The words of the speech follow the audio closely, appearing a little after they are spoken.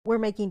We're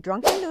making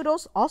drunken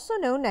noodles, also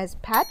known as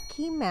Pad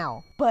Kee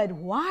Mao. But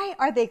why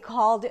are they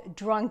called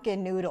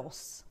drunken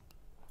noodles?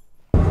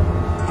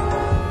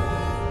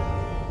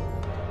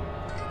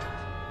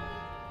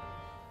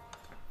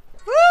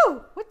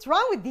 Woo! What's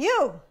wrong with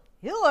you?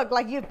 You look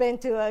like you've been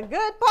to a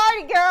good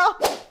party, girl.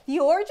 The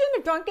origin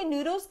of drunken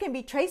noodles can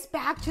be traced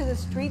back to the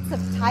streets of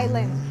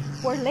Thailand,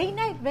 where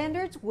late-night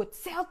vendors would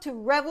sell to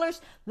revelers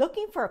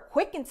looking for a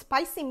quick and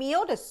spicy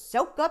meal to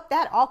soak up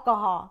that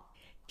alcohol.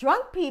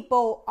 Drunk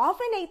people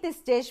often ate this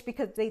dish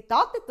because they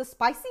thought that the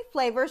spicy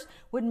flavors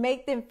would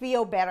make them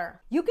feel better.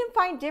 You can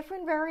find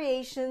different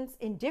variations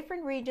in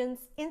different regions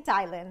in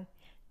Thailand.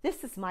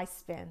 This is my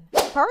spin.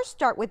 First,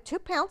 start with 2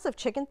 pounds of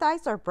chicken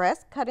thighs or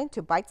breast cut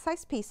into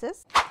bite-sized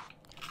pieces.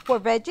 For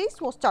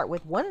veggies, we'll start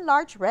with 1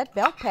 large red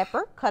bell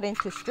pepper cut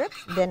into strips,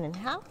 then in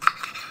half.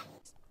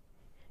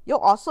 You'll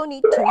also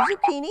need 2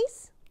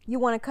 zucchinis. You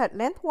want to cut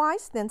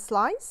lengthwise, then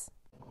slice.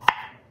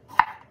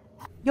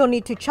 You'll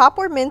need to chop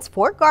or mince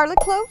 4 garlic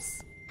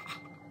cloves.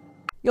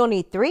 You'll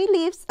need 3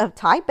 leaves of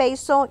Thai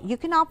basil. You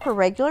can opt for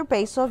regular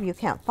basil if you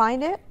can't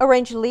find it.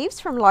 Arrange leaves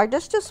from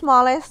largest to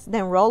smallest,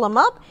 then roll them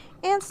up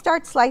and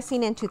start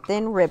slicing into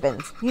thin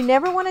ribbons. You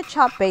never want to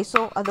chop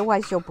basil,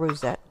 otherwise you'll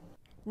bruise it.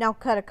 Now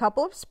cut a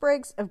couple of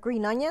sprigs of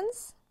green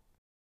onions.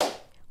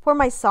 For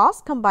my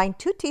sauce, combine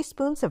 2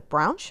 teaspoons of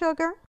brown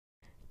sugar,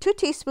 2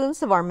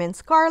 teaspoons of our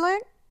minced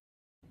garlic,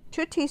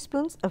 2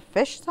 teaspoons of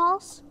fish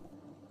sauce,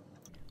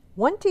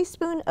 1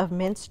 teaspoon of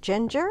minced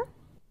ginger,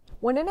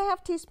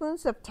 1½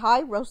 teaspoons of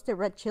Thai roasted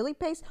red chili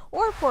paste,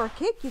 or for a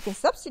kick, you can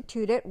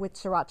substitute it with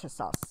Sriracha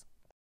sauce.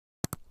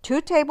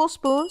 2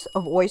 tablespoons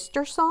of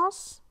oyster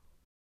sauce,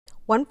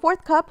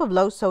 1/4 cup of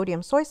low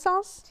sodium soy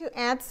sauce. To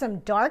add some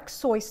dark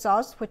soy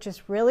sauce, which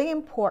is really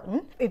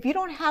important. If you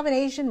don't have an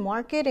Asian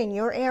market in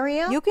your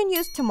area, you can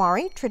use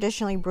tamari,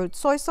 traditionally brewed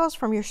soy sauce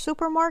from your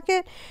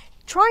supermarket.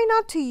 Try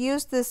not to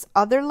use this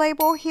other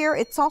label here.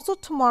 It's also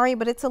tamari,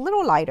 but it's a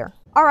little lighter.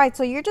 All right,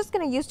 so you're just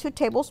going to use 2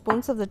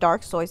 tablespoons of the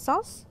dark soy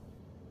sauce,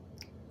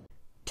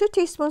 2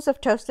 teaspoons of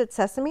toasted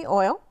sesame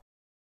oil.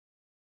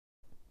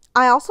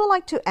 I also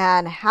like to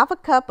add 1/2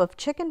 cup of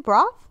chicken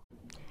broth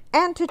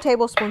and 2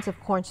 tablespoons of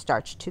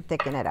cornstarch to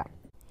thicken it up.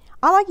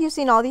 I like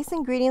using all these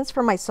ingredients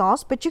for my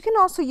sauce, but you can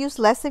also use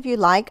less if you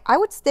like. I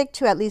would stick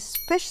to at least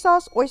fish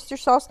sauce, oyster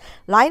sauce,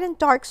 light and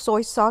dark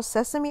soy sauce,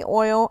 sesame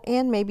oil,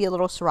 and maybe a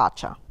little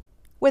sriracha.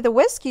 With a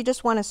whisk, you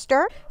just want to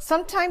stir.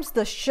 Sometimes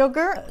the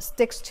sugar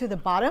sticks to the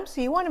bottom,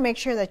 so you want to make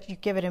sure that you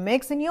give it a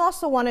mix, and you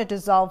also want to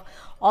dissolve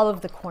all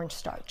of the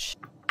cornstarch.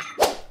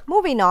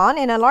 Moving on,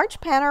 in a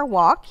large pan or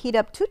wok, heat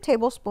up 2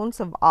 tablespoons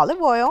of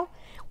olive oil.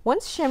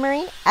 Once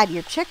shimmering, add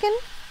your chicken.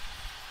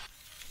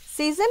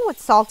 Season with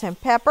salt and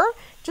pepper.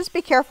 Just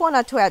be careful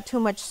not to add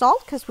too much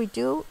salt because we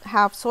do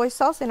have soy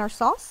sauce in our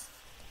sauce.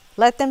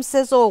 Let them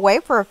sizzle away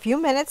for a few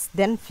minutes,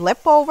 then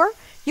flip over.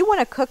 You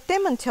want to cook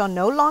them until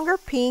no longer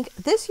pink.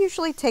 This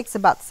usually takes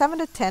about 7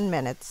 to 10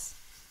 minutes.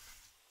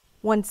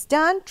 Once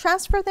done,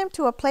 transfer them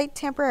to a plate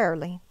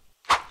temporarily.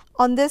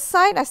 On this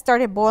side, I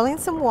started boiling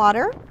some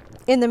water.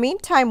 In the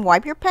meantime,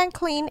 wipe your pan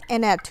clean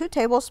and add 2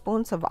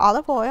 tablespoons of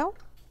olive oil.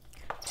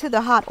 To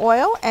the hot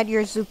oil, add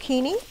your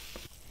zucchini.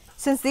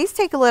 Since these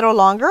take a little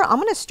longer, I'm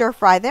going to stir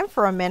fry them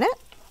for a minute.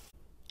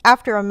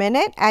 After a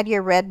minute, add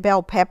your red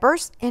bell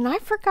peppers. And I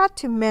forgot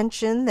to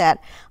mention that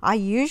I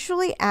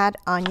usually add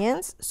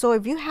onions. So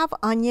if you have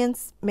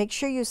onions, make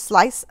sure you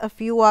slice a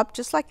few up,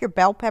 just like your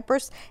bell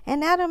peppers,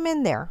 and add them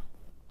in there.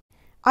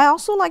 I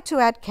also like to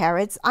add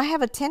carrots. I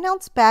have a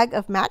 10-ounce bag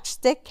of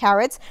matchstick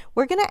carrots.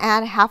 We're going to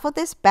add half of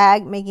this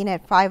bag, making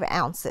it 5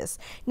 ounces.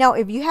 Now,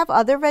 if you have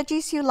other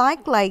veggies you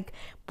like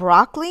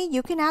broccoli,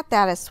 you can add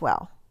that as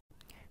well.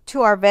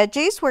 To our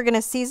veggies, we're going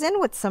to season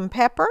with some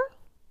pepper.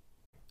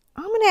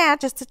 I'm going to add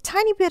just a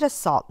tiny bit of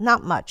salt,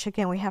 not much.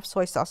 Again, we have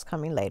soy sauce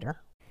coming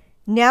later.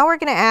 Now we're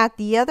going to add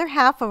the other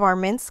half of our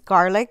minced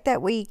garlic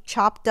that we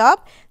chopped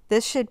up.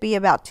 This should be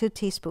about 2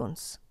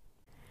 teaspoons.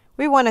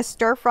 We want to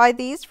stir fry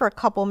these for a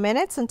couple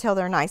minutes until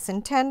they're nice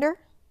and tender.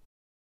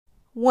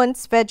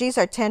 Once veggies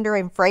are tender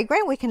and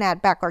fragrant, we can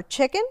add back our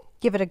chicken.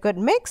 Give it a good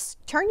mix,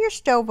 turn your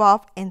stove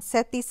off, and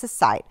set these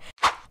aside.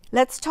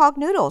 Let's talk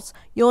noodles.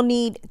 You'll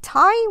need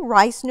Thai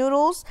rice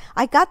noodles.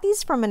 I got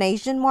these from an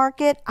Asian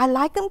market. I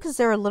like them because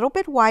they're a little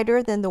bit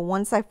wider than the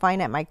ones I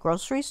find at my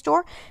grocery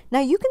store. Now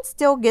you can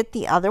still get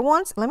the other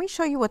ones. Let me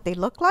show you what they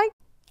look like.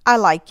 I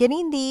like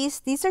getting these.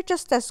 These are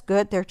just as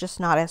good. They're just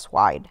not as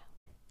wide.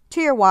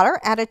 To your water,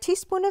 add a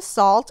teaspoon of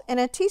salt and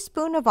a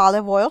teaspoon of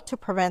olive oil to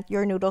prevent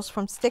your noodles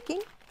from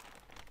sticking.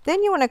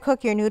 Then you want to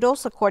cook your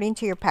noodles according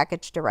to your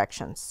package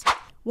directions.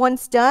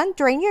 Once done,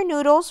 drain your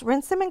noodles,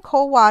 rinse them in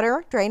cold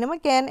water, drain them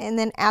again, and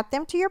then add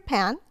them to your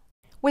pan.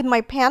 With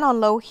my pan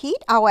on low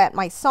heat, I'll add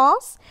my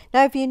sauce.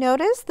 Now, if you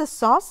notice, the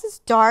sauce is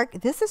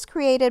dark. This is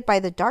created by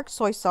the dark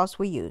soy sauce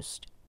we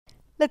used.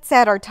 Let's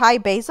add our Thai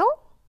basil.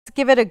 Let's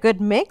give it a good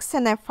mix,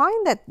 and I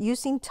find that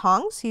using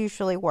tongs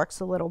usually works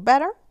a little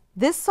better.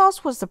 This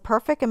sauce was the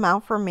perfect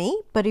amount for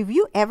me, but if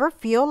you ever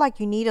feel like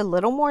you need a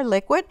little more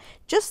liquid,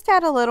 just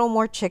add a little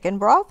more chicken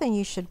broth and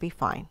you should be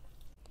fine.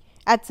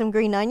 Add some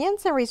green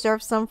onions and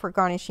reserve some for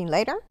garnishing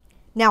later.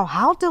 Now,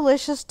 how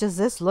delicious does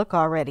this look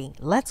already?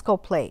 Let's go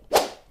plate.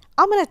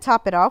 I'm going to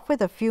top it off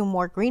with a few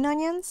more green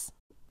onions.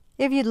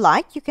 If you'd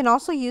like, you can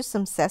also use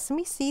some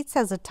sesame seeds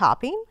as a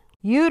topping.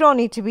 You don't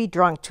need to be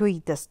drunk to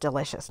eat this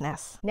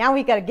deliciousness. Now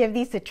we got to give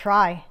these a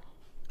try.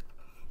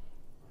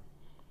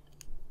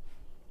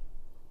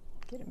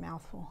 Get a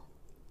mouthful.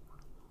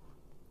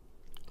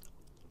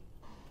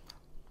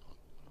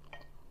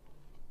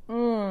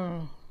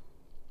 Mmm.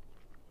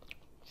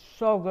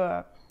 So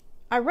good.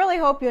 I really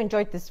hope you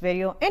enjoyed this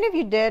video, and if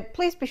you did,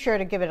 please be sure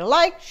to give it a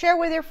like, share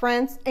with your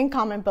friends, and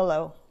comment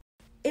below.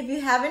 If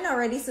you haven't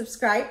already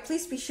subscribed,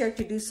 please be sure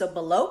to do so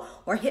below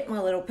or hit my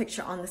little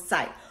picture on the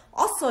side.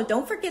 Also,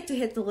 don't forget to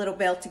hit the little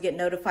bell to get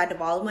notified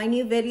of all of my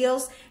new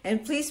videos,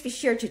 and please be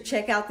sure to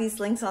check out these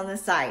links on the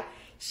side.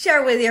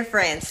 Share with your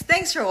friends.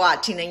 Thanks for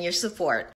watching and your support.